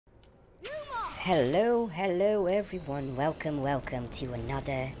Hello everyone, welcome to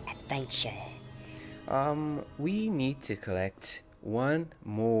another adventure. We need to collect one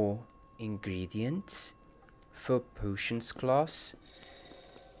more ingredient for potions class,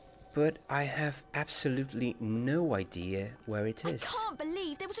 but I have absolutely no idea where it is. I can't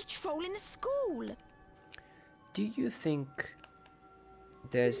believe there was a troll in the school. Do you think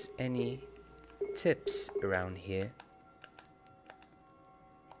there's any tips around here?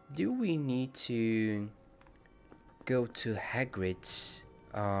 Do we need to go to Hagrid's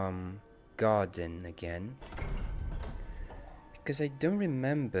garden again? Because I don't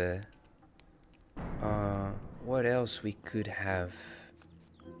remember what else we could have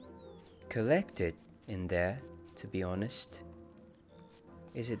collected in there, to be honest.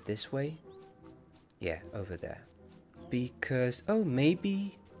 Is it this way? Yeah, over there. Because, oh,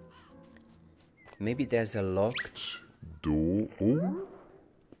 maybe there's a locked door.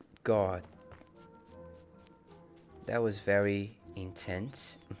 God, that was very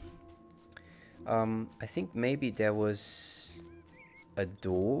intense. I think maybe there was a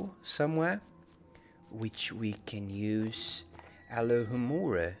door somewhere which we can use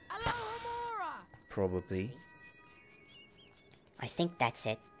Alohomora. Probably. I think that's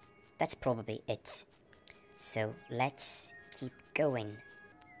it. That's probably it. So let's keep going.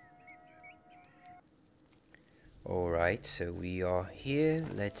 Alright, so we are here.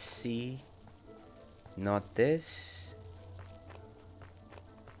 Let's see. Not this.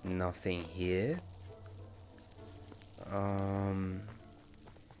 Nothing here.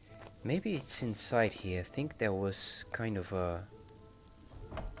 Maybe it's inside here. I think there was kind of a...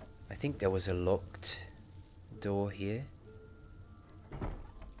 I think there was a locked door here.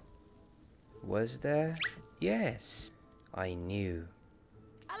 Was there? Yes. I knew.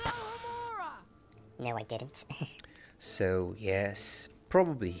 No, I didn't. So, yes,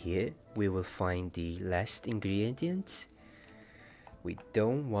 probably here we will find the last ingredient. We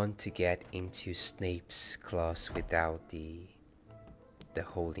don't want to get into Snape's class without the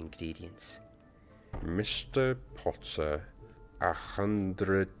whole ingredients. Mr. Potter,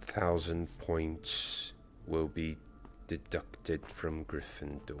 100,000 points will be deducted from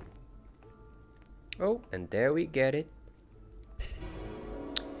Gryffindor. Oh, and there we get it.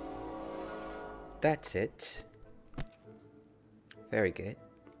 That's it. Very good.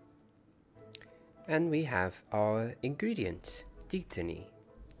 And we have our ingredient, Dittany.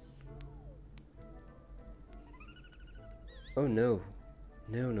 Oh no.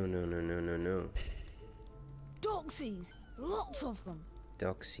 No. Doxies! Lots of them!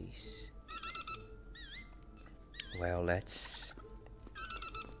 Doxies. Well, let's...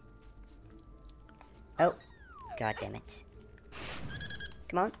 Oh, god damn it.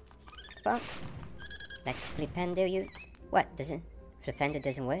 Come on. Let's flipendo you. What? Flipendo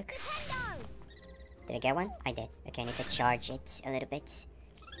doesn't work? Did I get one? I did. Okay, I need to charge it a little bit.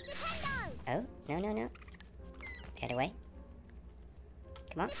 Oh, no. Get away.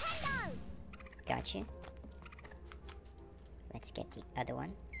 Come on. Got you. Let's get the other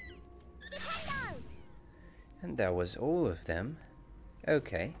one. And that was all of them.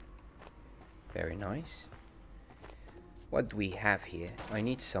 Okay. Very nice. What do we have here? I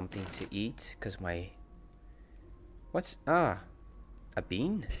need something to eat, because my... What's... Ah! A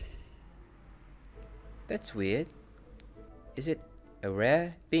bean? That's weird. Is it a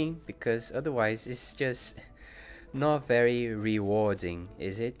rare bean? Because otherwise it's just not very rewarding,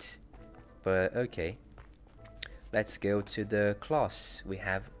 is it? But okay. Let's go to the class. We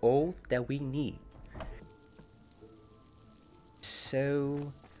have all that we need.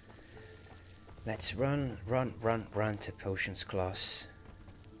 So... let's run to potions class.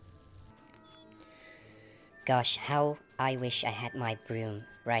 Gosh, how I wish I had my broom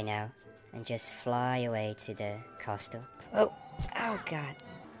right now and just fly away to the castle. Oh god.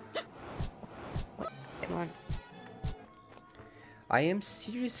 Come on. I am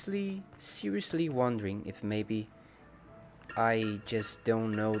seriously wondering if maybe I just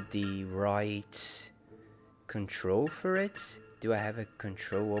don't know the right control for it. Do I have a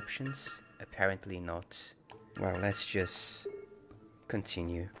control options? Apparently not. Well, let's just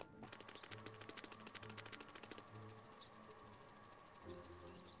continue.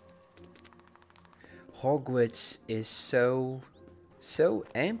 Hogwarts is so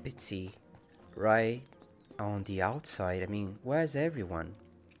empty right on the outside. I mean, where's everyone?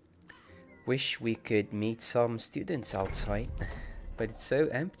 Wish we could meet some students outside, but it's so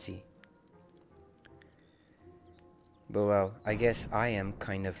empty. But well, I guess I am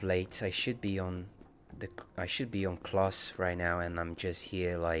kind of late. I should be on class right now, and I'm just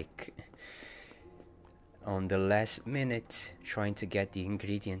here like on the last minute trying to get the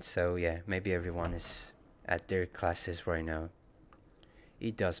ingredients. So yeah, maybe everyone is at their classes right now.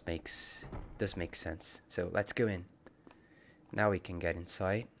 It does make sense. So let's go in. Now we can get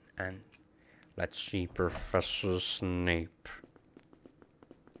inside and let's see Professor Snape.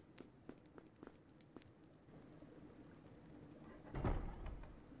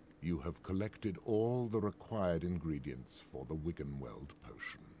 You have collected all the required ingredients for the Wiggenweld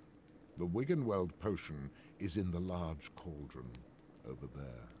potion. The Wiggenweld potion is in the large cauldron over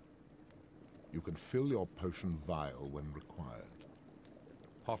there. You can fill your potion vial when required.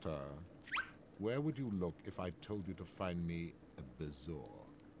 Potter, where would you look if I told you to find me a bezoar?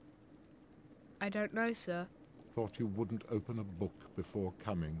 I don't know, sir. Thought you wouldn't open a book before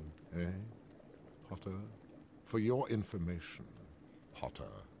coming, eh, Potter? For your information,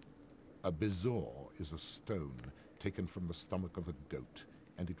 Potter, a bezoar is a stone taken from the stomach of a goat,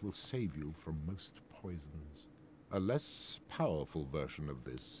 and it will save you from most poisons. A less powerful version of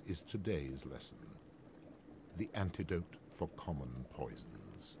this is today's lesson. The antidote for common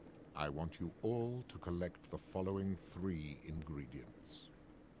poisons. I want you all to collect the following 3 ingredients: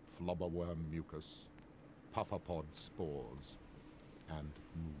 flobberworm mucus, pufferpod spores, and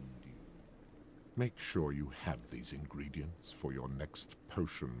moondew. Make sure you have these ingredients for your next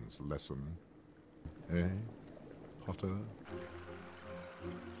potions lesson. Eh, Potter?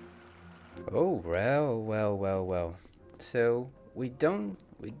 Oh, well. So we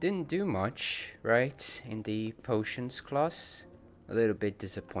didn't do much, right, in the potions class? A little bit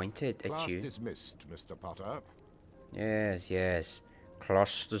disappointed at Class you. dismissed, Mr. Potter. Yes.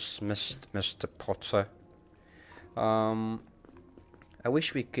 Class dismissed, Mr. Potter. I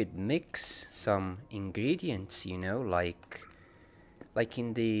wish we could mix some ingredients, you know, like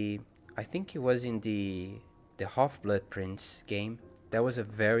in the, I think it was in the Half-Blood Prince game. There was a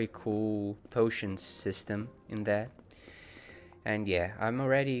very cool potion system in there. And yeah, I'm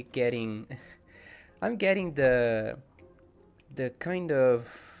already getting I'm getting the kind of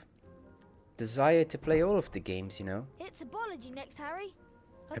desire to play all of the games, you know. It's Herbology next, Harry.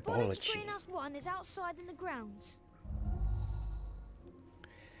 Herbology. Greenhouse 1 is outside in the grounds.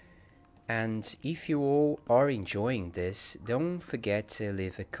 And if you all are enjoying this, don't forget to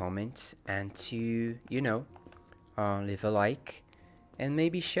leave a comment and to, you know, leave a like and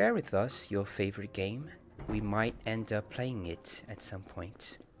maybe share with us your favorite game. We might end up playing it at some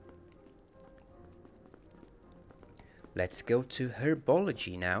point. Let's go to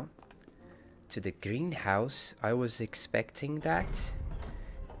Herbology now. To the greenhouse. I was expecting that.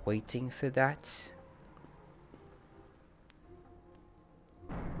 Waiting for that.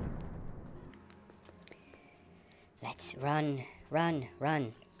 Let's run.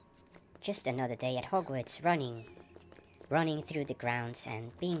 Just another day at Hogwarts, running through the grounds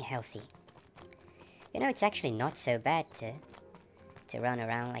and being healthy. You know, it's actually not so bad to run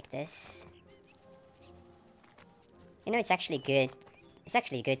around like this. You know, it's actually good. It's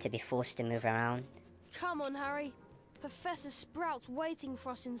actually good to be forced to move around. Come on, Harry. Professor Sprout's waiting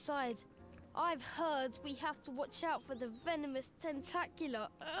for us inside. I've heard we have to watch out for the venomous tentacula.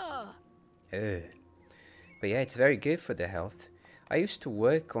 Ugh. But yeah, it's very good for the health. I used to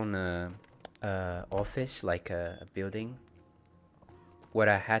work on a office, like a building,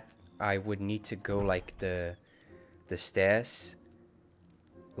 where I would need to go like the stairs,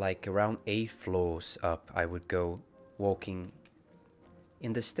 like around 8 floors up. I would go walking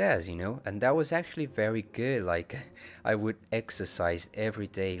in the stairs, you know, and that was actually very good. Like I would exercise every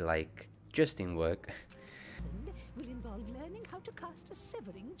day, like just in work. Will involve learning how to cast a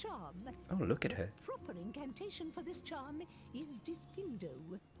severing charm. Oh, look at her. The proper incantation for this charm is Diffindo.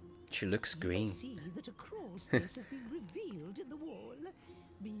 She looks green. See that a crawl space has been revealed in the wall.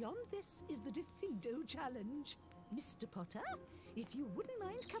 Beyond this is the Diffindo challenge. Mr. Potter, if you wouldn't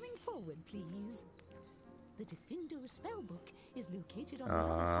mind coming forward, please. The Diffindo spellbook is located on the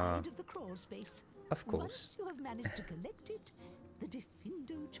other side of the crawl space. Of course. Once you have managed to collect it, the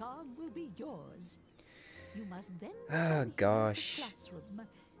Diffindo charm will be yours. You must then return to the classroom.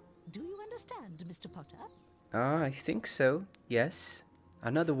 Do you understand, Mr. Potter? I think so, yes.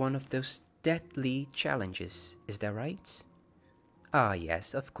 Another one of those deadly challenges, is that right? Ah,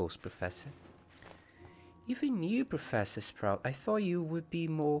 yes, of course, Professor. Even you, Professor Sprout, I thought you would be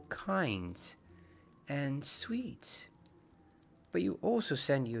more kind and sweet. But you also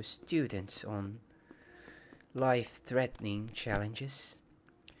send your students on life-threatening challenges.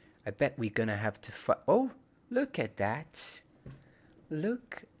 I bet we're gonna have to fight. Oh, look at that.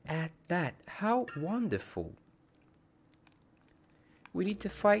 Look at that. How wonderful. We need to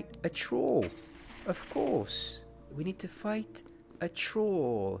fight a troll. Of course. We need to fight a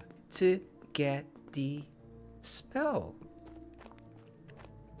troll to get the spell.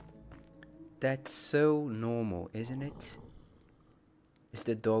 That's so normal, isn't it? Is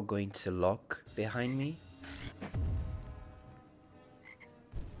the door going to lock behind me?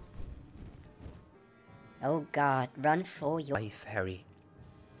 Oh god, run for your Life, Harry.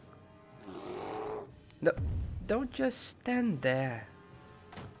 No, don't just stand there.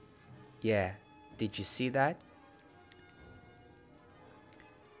 Yeah, did you see that?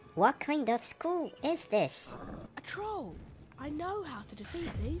 What kind of school is this? A troll. I know how to defeat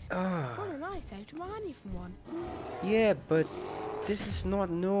these. Ah. Colin and I saved Hermione from one. Yeah, but this is not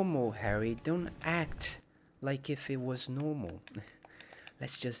normal, Harry. Don't act like if it was normal.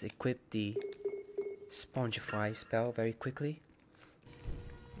 Let's just equip the Spongify spell very quickly.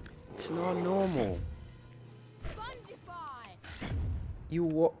 It's not normal. Spongify! You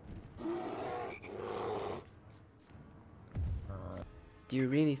what? Do you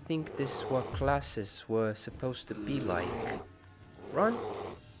really think this is what classes were supposed to be like? Run!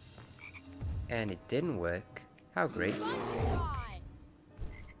 And it didn't work. How great.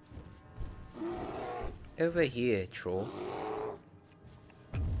 Over here, troll.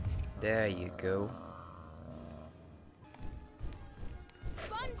 There you go.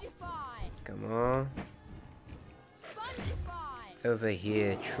 Spongify! Come on. Spongify! Over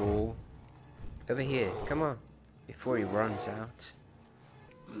here, troll. Over here, come on. Before he runs out.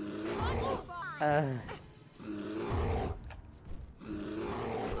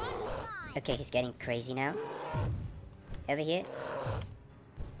 Okay, he's getting crazy now. Over here.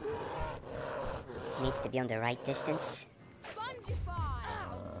 He needs to be on the right distance. Spongify!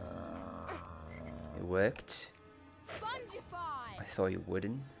 It worked. Spongify! I thought it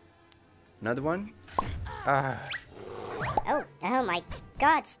wouldn't. Another one? Ah. Oh my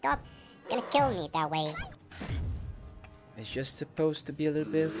god, stop. You're gonna kill me that way. It's just supposed to be a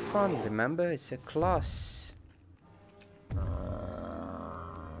little bit of fun, remember? It's a class.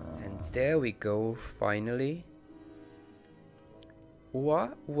 And there we go, finally.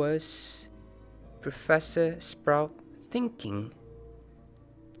 What was Professor Sprout thinking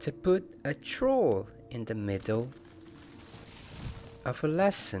to put a troll in the middle of a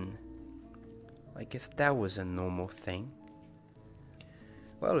lesson? Like if that was a normal thing.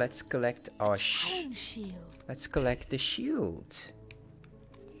 Well, let's collect our shield. Let's collect the shield.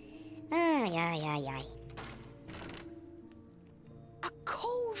 Ay, ay, ay, ay. A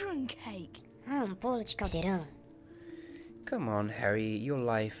cauldron cake! Um bolo de caldeirão. Come on, Harry, your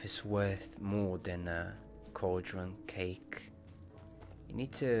life is worth more than a cauldron cake. You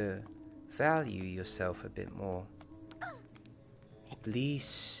need to value yourself a bit more. At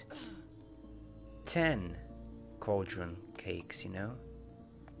least 10 cauldron cakes, you know?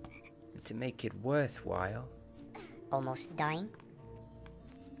 To make it worthwhile. Almost dying.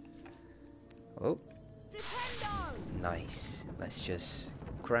 Oh, Diffindo! nice. Let's just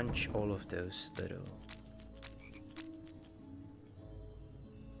crunch all of those little...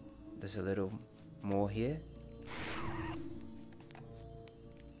 There's a little more here.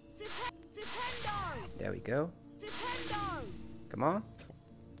 Diffindo! There we go. Diffindo! Come on.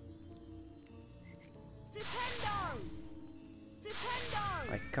 Diffindo!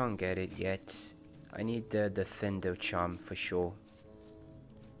 Diffindo! I can't get it yet. I need the Diffindo charm for sure.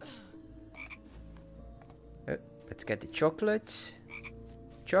 Oh, let's get the chocolate.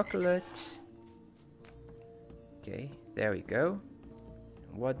 Chocolate. Okay, there we go.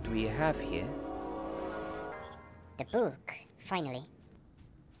 What do we have here? The book, finally.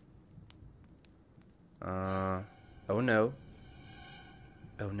 Oh no.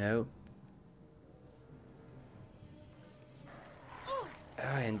 Oh no.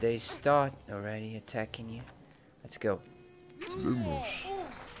 Ah, and they start already attacking you. Let's go.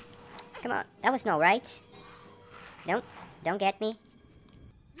 Come on, that was not right. Don't get me.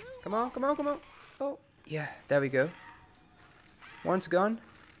 Come on, come on, come on. Oh, yeah, there we go. One's gone.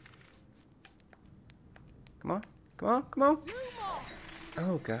 Come on, come on, come on.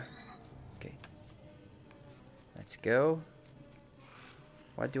 Oh, God. Okay. Let's go.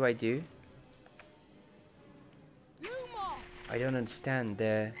 What do I do? I don't understand.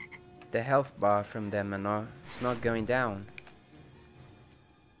 The health bar from them it's not going down.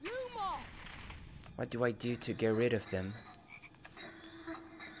 What do I do to get rid of them?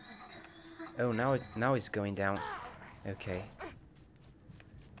 Oh, now it's going down. Okay.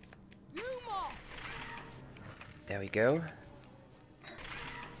 There we go.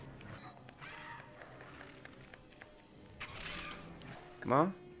 Come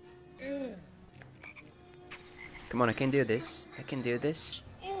on. Come on, I can do this. I can do this.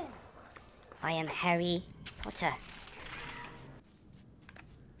 I am Harry Potter.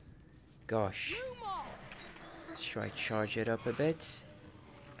 Gosh. Let's try charge it up a bit.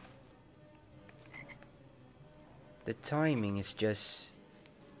 The timing is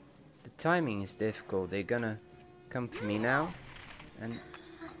difficult. They're gonna come for me now. And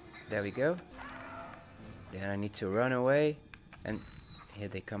there we go. Then I need to run away. And here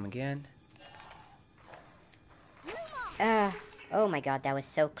they come again. Oh my god, that was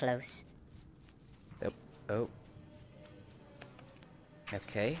so close. Oh.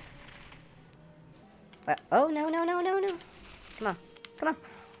 Okay. Oh, no. Come on.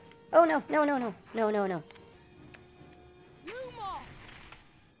 Oh, no.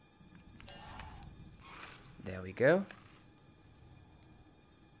 There we go.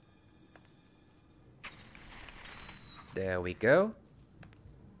 There we go.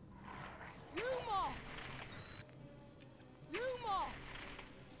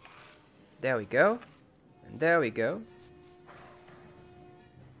 There we go. And there we go.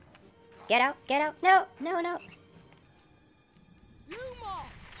 Get out. No.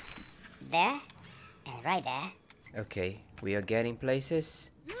 There. And right there. Okay, we are getting places.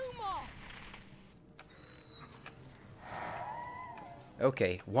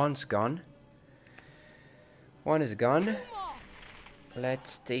 Okay, one's gone. One is gone.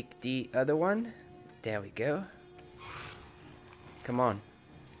 Let's take the other one. There we go. Come on.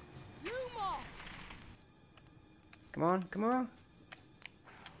 Come on.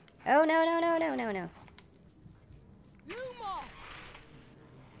 Oh, no.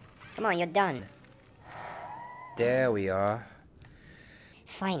 Come on, you're done. There we are.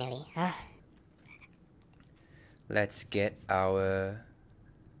 Finally. Let's get our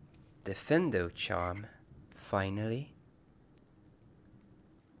Diffindo charm. Finally.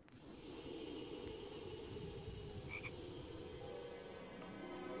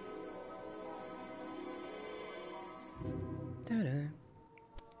 Ta-da.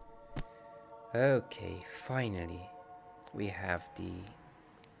 Okay, finally we have the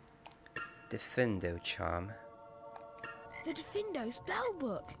Diffindo charm. The Diffindo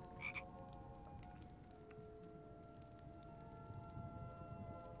spellbook.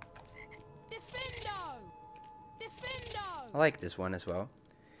 Diffindo! I like this one as well.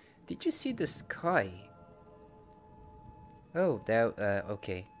 Did you see the sky? Oh, that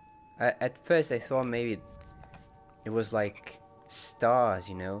okay. At first I thought maybe it was like stars,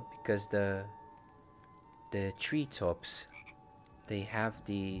 you know, because the treetops, they have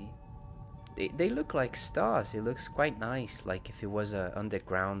they look like stars. It looks quite nice, like if it was a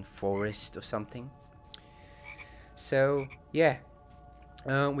underground forest or something. So yeah,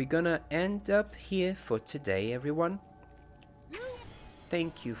 we're gonna end up here for today, everyone.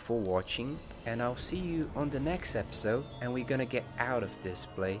 Thank you for watching, and I'll see you on the next episode, and we're gonna get out of this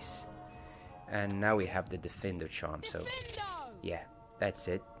place. And now we have the Diffindo charm, so yeah, that's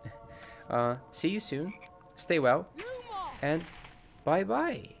it. See you soon, stay well, and bye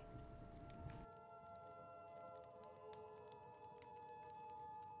bye.